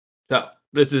So,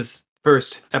 this is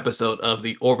first episode of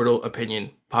the Orbital Opinion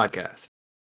podcast.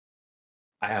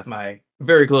 I have my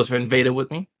very close friend Veda with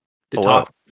me to Hello.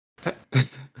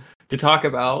 talk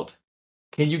about.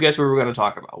 Can you guess what we're going to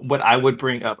talk about? What I would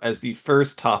bring up as the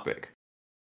first topic.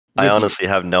 I with you. honestly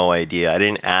have no idea. I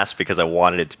didn't ask because I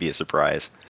wanted it to be a surprise.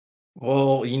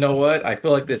 Well, you know what? I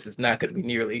feel like this is not going to be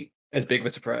nearly as big of a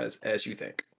surprise as you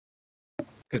think,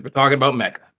 because we're talking about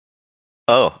Mecha.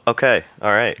 Oh, okay.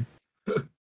 All right.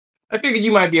 I figured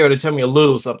you might be able to tell me a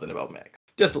little something about Mecha,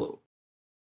 just a little.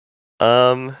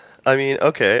 I mean,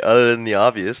 okay. Other than the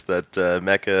obvious that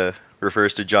Mecha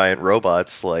refers to giant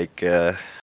robots, like, do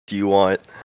you want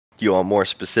more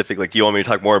specific? Like, do you want me to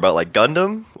talk more about like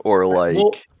Gundam or like?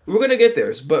 Well, we're gonna get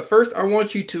there, but first I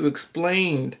want you to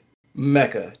explain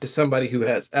Mecha to somebody who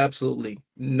has absolutely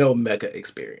no Mecha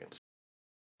experience.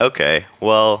 Okay.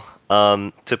 Well,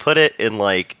 to put it in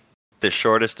like the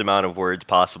shortest amount of words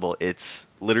possible, it's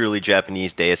literally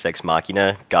Japanese Deus Ex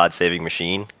Machina, God-saving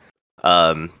machine.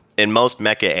 In most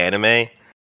mecha anime,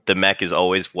 the mech is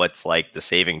always what's like the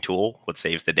saving tool, what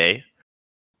saves the day.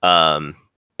 And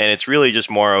it's really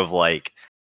just more of like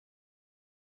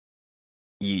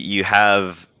you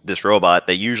have this robot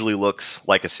that usually looks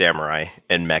like a samurai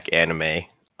in mech anime.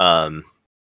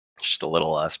 Just a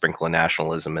little sprinkle of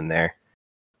nationalism in there.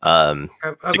 To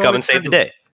come and save the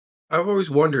day. I've always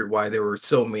wondered why there were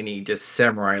so many just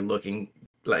samurai-looking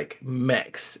like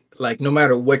mechs. Like no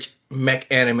matter which mech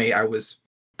anime I was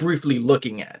briefly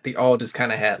looking at, they all just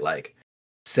kind of had like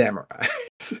samurai.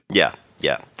 Yeah.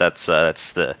 That's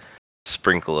the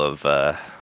sprinkle of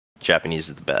Japanese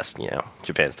is the best. You know,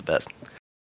 Japan's the best.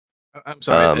 I'm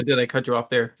sorry, did I cut you off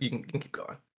there? You can keep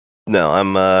going. No,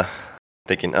 I'm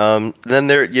thinking. Then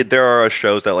there are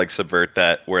shows that like subvert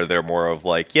that, where they're more of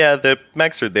like, yeah, the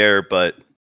mechs are there, but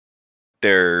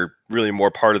they're really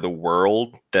more part of the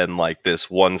world than like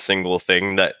this one single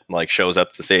thing that like shows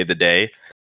up to save the day.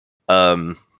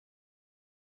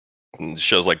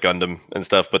 Shows like Gundam and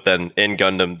stuff, but then in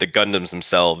Gundam, the Gundams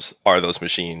themselves are those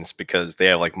machines because they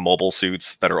have like mobile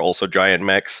suits that are also giant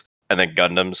mechs, and then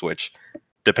Gundams, which,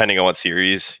 depending on what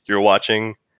series you're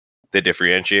watching, they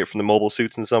differentiate from the mobile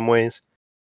suits in some ways.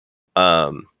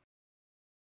 But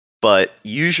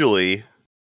usually,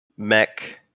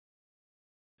 mech,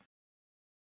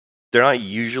 they're not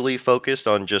usually focused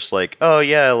on just like, oh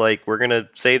yeah, like we're gonna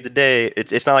save the day.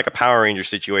 It's not like a Power Ranger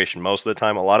situation most of the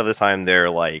time. A lot of the time, they're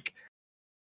like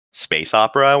space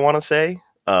opera, I want to say.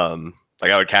 Like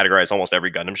I would categorize almost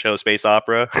every Gundam show as space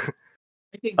opera.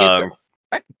 I can get that.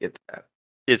 I can get that.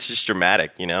 It's just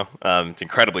dramatic, you know. It's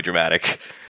incredibly dramatic.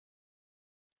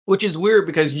 Which is weird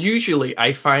because usually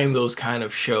I find those kind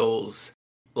of shows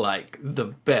like the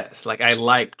best. Like I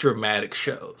like dramatic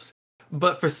shows.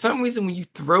 But for some reason when you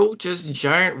throw just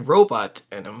giant robots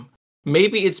in them,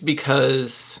 maybe it's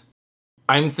because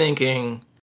I'm thinking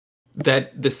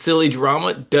that the silly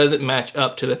drama doesn't match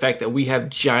up to the fact that we have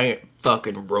giant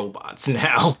fucking robots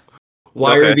now.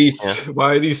 Why are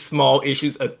these small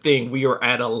issues a thing? We are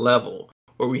at a level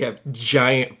where we have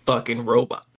giant fucking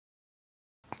robots.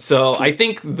 So I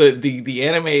think the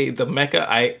anime, the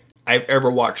mecha I've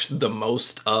ever watched the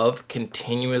most of,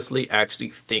 continuously actually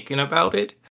thinking about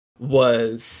it,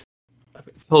 was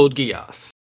Code Geass.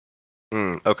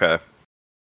 Okay.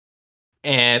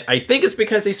 And I think it's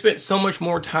because they spent so much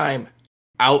more time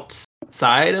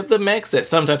outside of the mechs that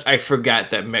sometimes I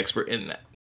forgot that mechs were in that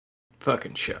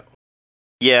fucking show.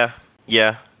 Yeah.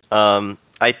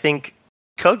 I think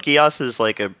Code Geass is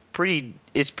like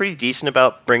it's pretty decent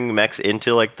about bringing mechs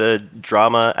into like the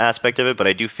drama aspect of it, but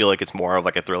I do feel like it's more of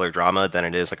like a thriller drama than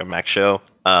it is like a mech show.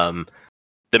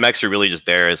 The mechs are really just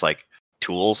there as like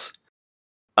tools.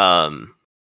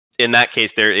 In that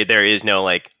case, there is no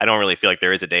like, I don't really feel like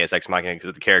there is a Deus Ex Machina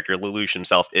because the character Lelouch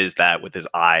himself is that with his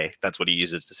eye. That's what he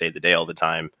uses to save the day all the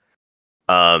time.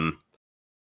 But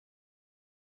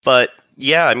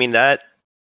yeah, I mean that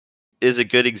is a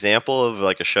good example of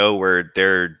like a show where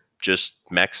they're just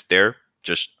mechs there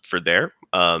just for there.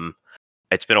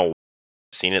 It's been a while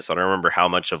I've seen it, so I don't remember how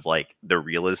much of like the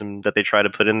realism that they try to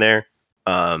put in there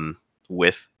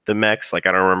with the mechs. Like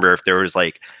I don't remember if there was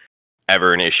like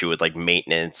ever an issue with like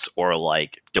maintenance or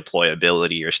like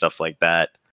deployability or stuff like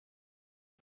that.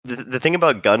 The thing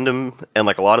about Gundam and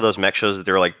like a lot of those mech shows that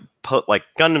they're like like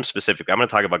Gundam specifically, I'm going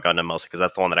to talk about Gundam mostly because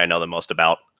that's the one that I know the most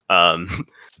about.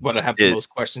 It's what I have the most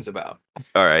questions about.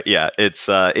 All right, yeah, it's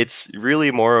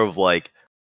really more of like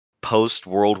post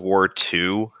World War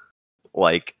II,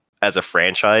 like as a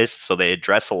franchise. So they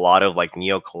address a lot of like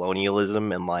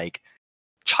neo-colonialism and like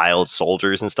child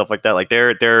soldiers and stuff like that. Like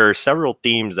there are several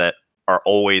themes that are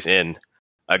always in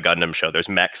a Gundam show. There's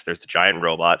mechs, there's the giant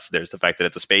robots, there's the fact that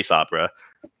it's a space opera.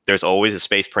 There's always a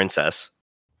space princess.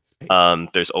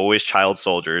 There's always child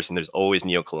soldiers, and there's always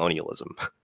neocolonialism.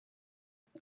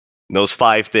 Those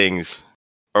 5 things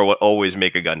are what always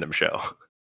make a Gundam show.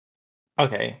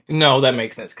 Okay, no, that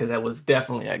makes sense because that was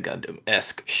definitely a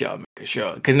Gundam-esque show.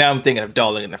 Because now I'm thinking of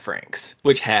Darling in the Franxx,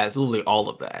 which has literally all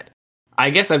of that. I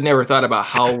guess I've never thought about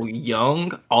how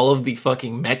young all of the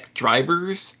fucking mech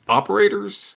drivers,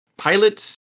 operators,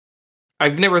 pilots.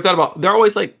 I've never thought about. They're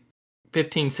always like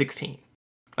 15, 16.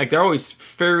 Like they're always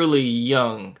fairly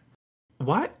young.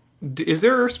 What? Is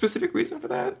there a specific reason for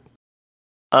that?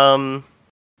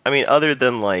 I mean, other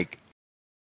than like,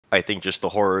 I think just the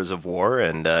horrors of war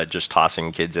and just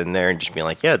tossing kids in there and just being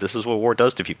like, yeah, this is what war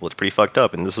does to people. It's pretty fucked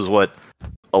up, and this is what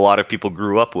a lot of people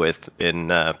grew up with in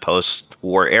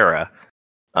post-war era.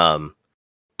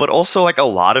 But also like a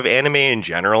lot of anime in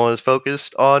general is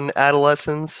focused on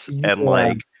adolescence, and Yeah.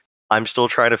 like I'm still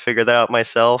trying to figure that out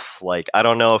myself. Like I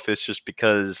don't know if it's just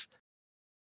because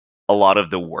a lot of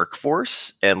the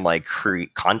workforce and like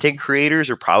content creators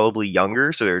are probably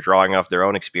younger, so they're drawing off their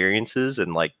own experiences,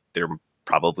 and like they're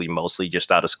probably mostly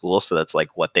just out of school, so that's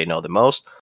like what they know the most.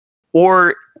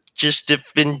 Or just if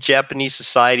in Japanese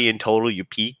society in total you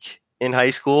peak in high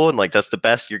school and like that's the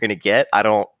best you're gonna get. I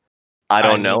I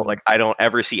don't know. mean, Like I don't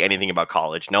ever see anything about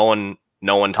college. No one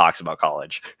talks about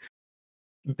college.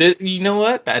 you know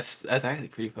what? That's actually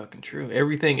pretty fucking true.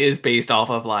 Everything is based off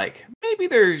of like maybe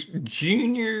there's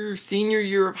junior, senior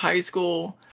year of high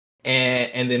school,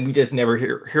 and then we just never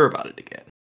hear about it again.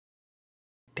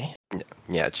 Damn.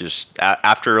 Yeah, just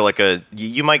after like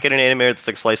you might get an anime that's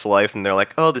like slice of life, and they're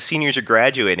like, oh, the seniors are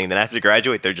graduating. Then after they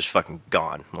graduate, they're just fucking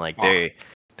gone. Like they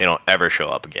don't ever show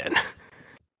up again.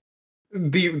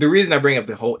 The reason I bring up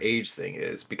the whole age thing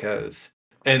is because,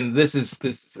 and this is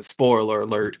a spoiler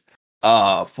alert,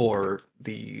 for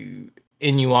the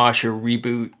Inuyasha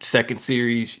reboot second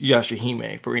series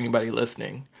Yashahime for anybody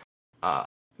listening. Uh,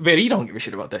 Veda, you don't give a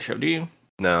shit about that show, do you?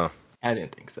 No. I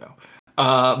didn't think so.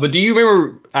 But do you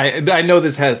remember? I know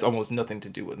this has almost nothing to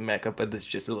do with Mecha, but this is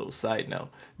just a little side note.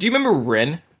 Do you remember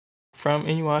Ren from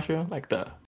Inuyasha, like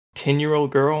the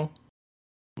 10-year-old girl?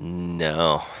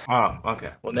 No. Oh,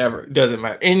 okay. Well, never. Doesn't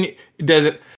matter. And it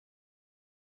doesn't.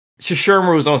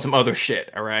 Shishirama was on some other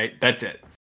shit. All right, that's it.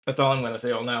 That's all I'm gonna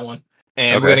say on that one.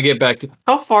 And we're Okay. gonna get back to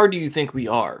how far do you think we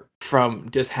are from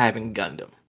just having Gundam?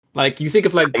 Like you think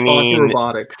of like I Bossy mean,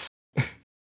 Robotics.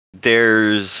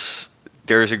 there's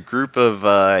there's a group of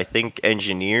I think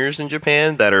engineers in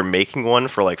Japan that are making one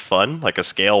for like fun, like a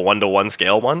scale 1-to-1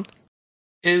 scale one.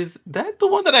 Is that the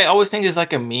one that I always think is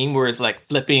like a meme where it's like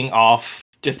flipping off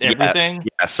just Yeah, everything?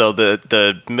 yeah. So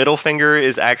the middle finger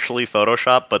is actually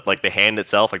Photoshop, but like the hand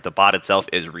itself, like the bot itself,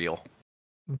 is real.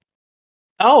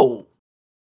 Oh,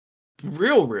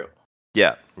 real.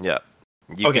 Yeah, yeah.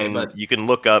 You Okay, can but you can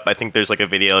look up. I think there's like a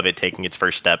video of it taking its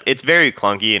first step. It's very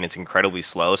clunky and it's incredibly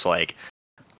slow. So like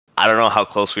I don't know how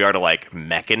close we are to like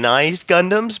mechanized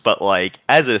Gundams, but like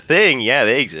as a thing, yeah,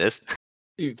 they exist.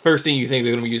 first thing you think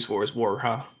they're gonna be used for is war,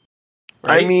 huh?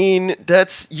 I Right? mean,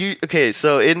 that's you. Okay,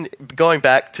 so in going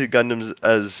back to Gundams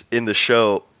as in the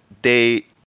show, they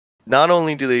not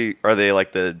only do they are they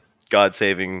like the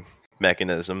god-saving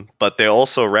mechanism, but they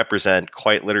also represent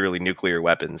quite literally nuclear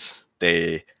weapons.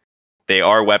 They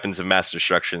are weapons of mass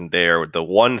destruction. They are the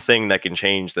one thing that can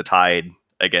change the tide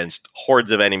against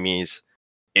hordes of enemies.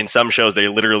 In some shows, they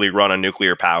literally run on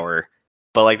nuclear power.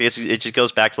 But like it just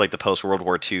goes back to like the post World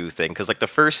War II thing, because like the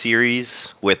first series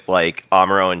with like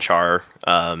Amuro and Char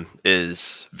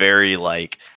is very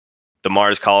like the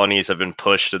Mars colonies have been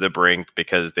pushed to the brink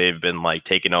because they've been like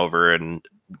taken over and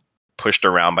pushed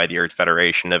around by the Earth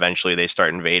Federation. Eventually, they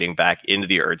start invading back into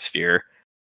the Earth sphere,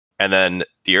 and then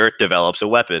the Earth develops a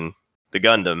weapon, the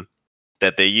Gundam,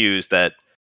 that they use that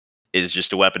is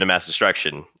just a weapon of mass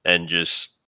destruction and just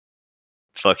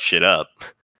fuck shit up.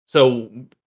 So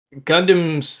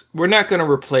Gundams, we're not gonna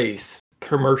replace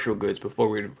commercial goods before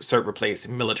we start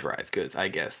replacing militarized goods, I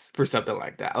guess, for something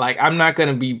like that. Like I'm not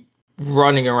gonna be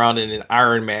running around in an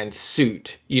Iron Man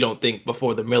suit, you don't think,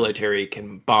 before the military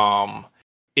can bomb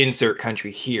insert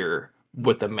country here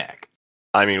with a mech.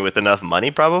 I mean, with enough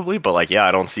money, probably, but like, yeah,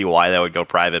 I don't see why that would go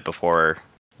private before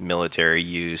military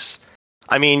use.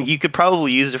 I mean, you could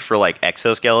probably use it for like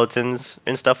exoskeletons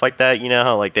and stuff like that. You know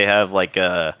how like they have like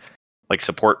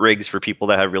support rigs for people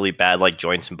that have really bad like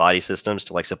joints and body systems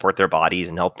to like support their bodies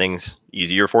and help things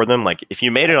easier for them. Like if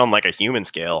you made it on like a human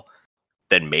scale,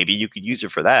 then maybe you could use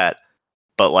it for that.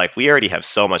 But like we already have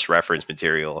so much reference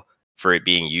material for it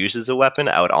being used as a weapon.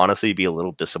 I would honestly be a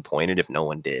little disappointed if no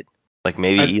one did. Like I,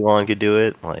 maybe Elon could do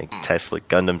it, like mm, Tesla,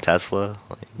 Gundam Tesla.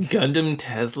 Like, Gundam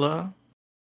Tesla,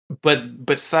 but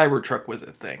Cybertruck was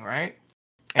a thing, right?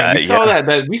 And we saw yeah.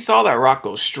 that we saw that rock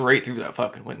go straight through that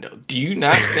fucking window. Do you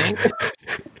not think?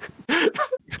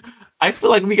 I feel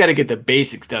like we got to get the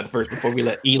basics done first before we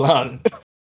let Elon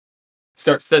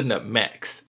start setting up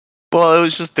mechs. Well, it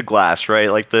was just the glass, right?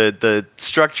 Like the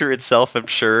structure itself, I'm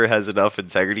sure has enough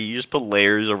integrity. You just put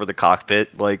layers over the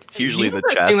cockpit, like it's You usually know the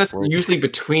that thing chest. that's Like, usually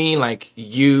between like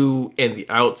you and the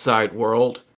outside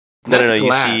world? no, That's no.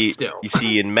 glass still. You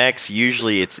see, in mechs,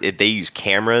 usually they use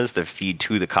cameras that feed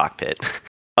to the cockpit.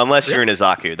 Unless you're in Really? a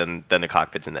Zaku, then the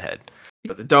cockpit's in the head.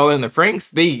 But the dollar and the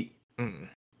francs,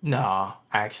 no,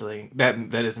 actually, that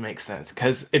doesn't make sense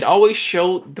because it always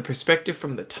showed the perspective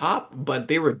from the top, but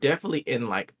they were definitely in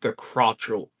like the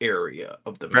crotchal area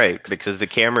of the Right, mechs. because the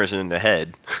camera's in the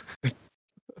head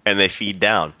and they feed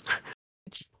down.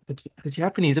 The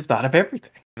Japanese have thought of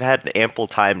everything. I've had ample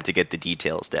time to get the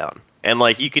details down. And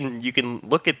like you can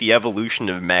look at the evolution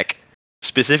of mech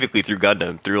specifically through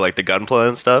Gundam, through like the Gunpla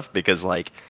and stuff, because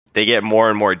like they get more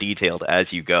and more detailed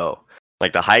as you go.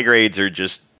 Like the high grades are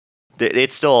just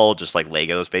it's still all just like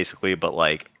Legos basically, but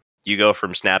like you go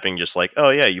from snapping just like, oh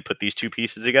yeah, you put these two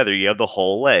pieces together, you have the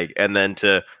whole leg, and then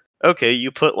to okay,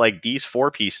 you put like these four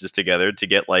pieces together to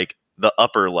get like the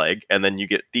upper leg, and then you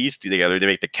get these two together to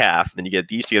make the calf, then you get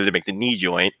these together to make the knee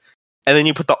joint, and then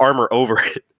you put the armor over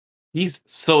it.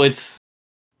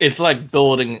 It's like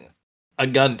building a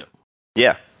Gundam.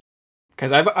 Yeah.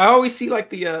 Because I always see like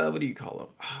the what do you call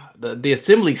them, the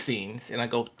assembly scenes, and I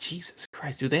go, Jesus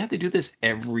Christ, do they have to do this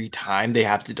every time they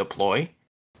have to deploy?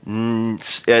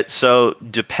 So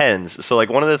depends. So like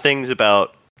one of the things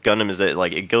about Gundam is that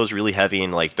like it goes really heavy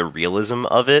in like the realism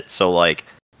of it. So like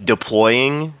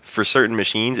deploying for certain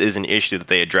machines is an issue that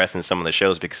they address in some of the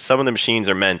shows because some of the machines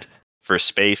are meant for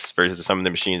space versus some of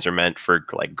the machines are meant for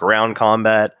like ground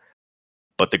combat.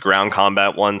 But the ground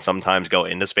combat ones sometimes go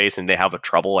into space and they have a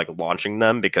trouble like launching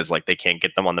them because like they can't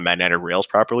get them on the magnetic rails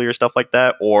properly or stuff like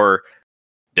that, or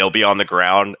they'll be on the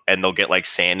ground and they'll get like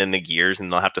sand in the gears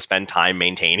and they'll have to spend time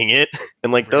maintaining it.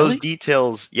 And like those Really?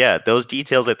 details, yeah, those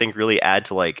details I think really add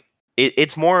to like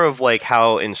it's more of like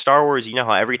how in Star Wars, you know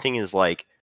how everything is like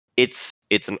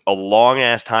a long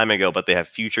ass time ago, but they have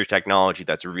future technology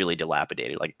that's really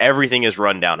dilapidated. Like everything is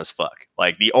run down as fuck.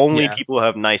 Like the only Yeah. people who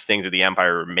have nice things are the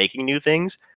Empire making new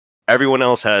things. Everyone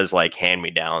else has like hand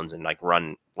me downs and like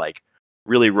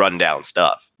really run down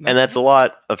stuff. And that's a Okay.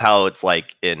 lot of how it's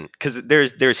like in because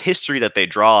there's history that they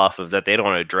draw off of that they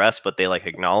don't address but they like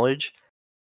acknowledge.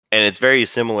 And it's very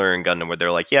similar in Gundam where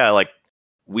they're like, yeah, like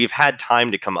we've had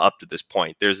time to come up to this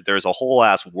point. There's a whole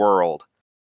ass world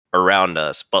around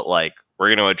us, but like we're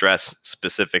going to address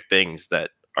specific things that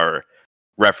are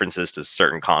references to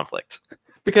certain conflicts.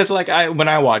 Because like when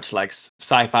I watch like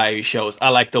sci-fi shows, I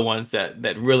like the ones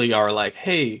that really are like,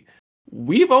 hey,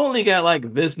 we've only got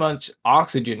like this much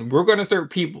oxygen. We're gonna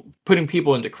start putting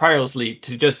people into cryosleep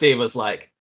to just save us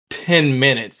like 10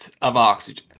 minutes of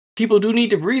oxygen. People do need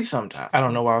to breathe sometimes. I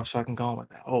don't know where I was fucking going with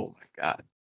that. Oh my god.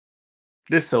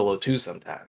 This solo too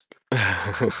sometimes.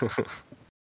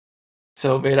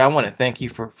 So Veda, I want to thank you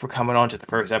for coming on to the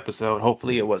first episode.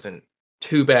 Hopefully it wasn't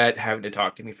too bad having to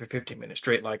talk to me for 15 minutes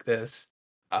straight like this.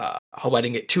 I hope I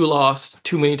didn't get too lost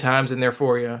too many times in there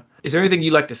for you. Is there anything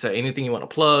you'd like to say? Anything you want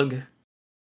to plug?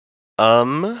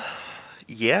 um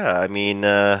yeah, I mean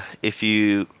if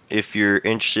you're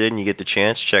interested and you get the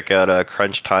chance, check out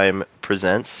Crunch Time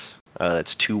Presents.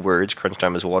 It's two words. Crunch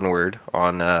Time is one word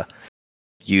on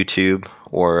YouTube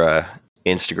or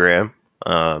Instagram.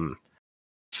 Um,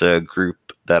 it's a group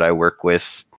that I work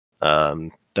with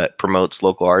that promotes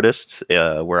local artists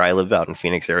where I live out in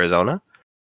Phoenix, Arizona.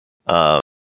 Um,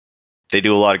 they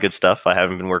do a lot of good stuff. I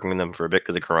haven't been working with them for a bit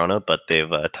because of Corona, but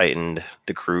they've tightened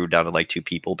the crew down to like two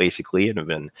people basically, and have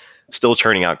been still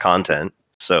churning out content.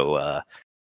 So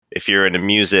if you're into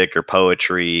music or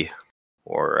poetry,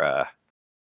 or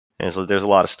there's a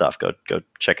lot of stuff. Go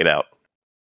check it out.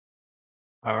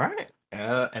 All right.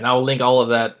 And I'll link all of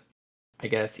that, I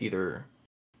guess, either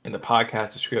in the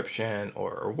podcast description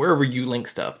or wherever you link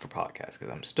stuff for podcasts, because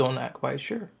I'm still not quite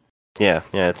sure. Yeah,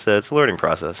 yeah, it's a learning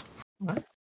process. All right.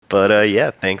 But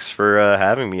yeah, thanks for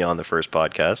having me on the first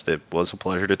podcast. It was a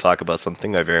pleasure to talk about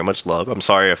something I very much love. I'm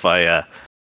sorry if I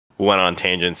went on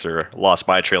tangents or lost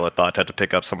my trail of thought, had to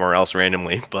pick up somewhere else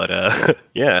randomly. But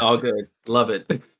yeah, All good. Love it.